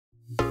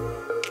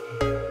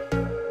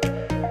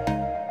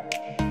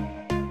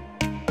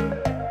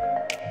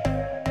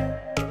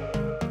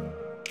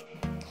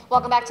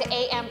Welcome back to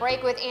AM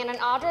Break with Ann and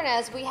Audra. And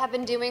as we have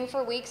been doing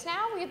for weeks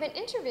now, we have been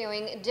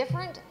interviewing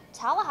different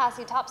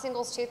Tallahassee Top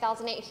Singles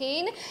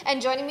 2018.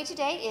 And joining me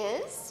today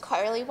is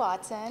Carly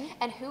Watson.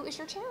 And who is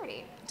your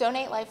charity?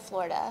 Donate Life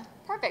Florida.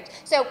 Perfect.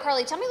 So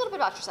Carly, tell me a little bit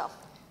about yourself.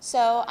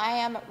 So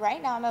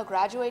right now I'm a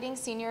graduating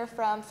senior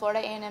from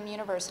Florida A&M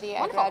University.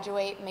 Wonderful. I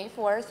graduate May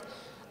 4th.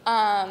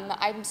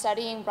 I'm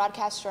studying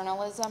broadcast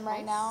journalism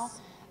right now.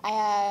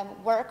 I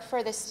work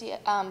for the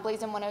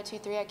Blazin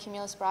 102.3 at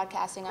Cumulus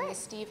Broadcasting. I'm the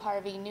Steve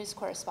Harvey news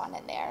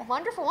correspondent there.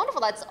 Wonderful,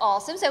 wonderful. That's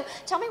awesome. So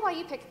tell me why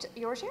you picked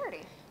your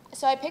charity.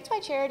 So I picked my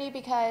charity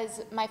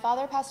because my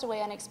father passed away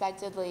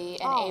unexpectedly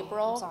in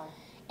April. I'm sorry.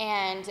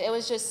 And it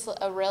was just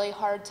a really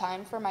hard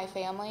time for my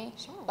family.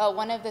 Sure. But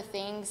one of the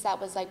things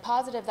that was like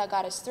positive that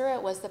got us through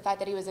it was the fact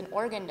that he was an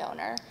organ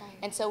donor. Right.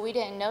 And so we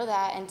didn't know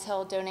that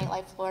until Donate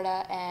Life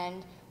Florida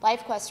and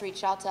LifeQuest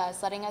reached out to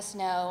us, letting us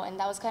know. And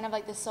that was kind of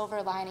like the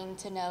silver lining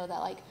to know that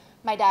like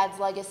my dad's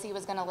legacy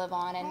was going to live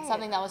on, and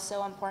something that was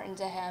so important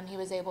to him, he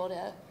was able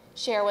to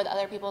share with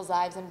other people's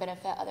lives and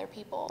benefit other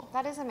people.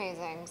 That is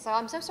amazing. So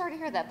I'm so sorry to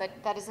hear that, but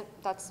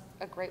that's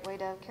a great way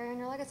to carry on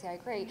your legacy. I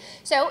agree.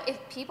 So if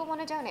people want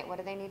to donate, what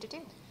do they need to do?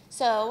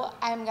 So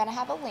I'm going to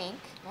have a link,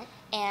 Right.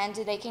 and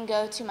they can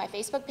go to my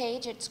Facebook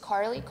page. It's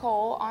Carly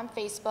Cole on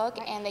Facebook,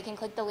 Right. and they can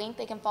click the link.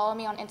 They can follow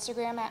me on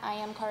Instagram at I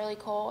am Carly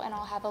Cole, and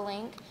I'll have a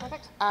link.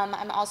 Perfect.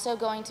 I'm also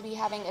going to be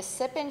having a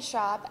sip-in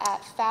shop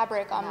at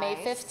Fabric on May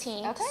Nice.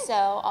 15th. Okay. So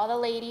all the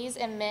ladies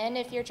and men,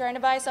 if you're trying to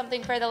buy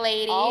something for the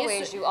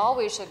ladies, You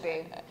always should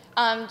be.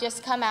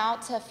 just come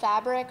out to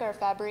Fabric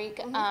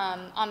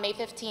on May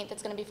 15th.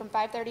 It's going to be from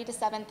 5:30 to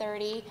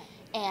 7:30.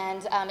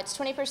 And it's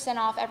 20%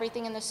 off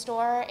everything in the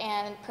store,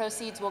 and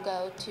proceeds will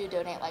go to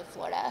Donate Life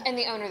Florida. And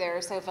the owner there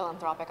is so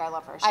philanthropic. I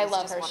love her. I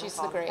love just her. She's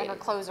wonderful. great. And her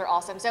clothes are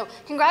awesome. So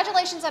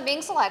congratulations on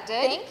being selected.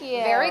 Thank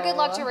you. Very good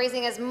luck to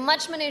raising as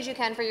much money as you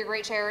can for your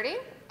great charity.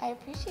 I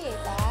appreciate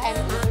that.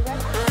 And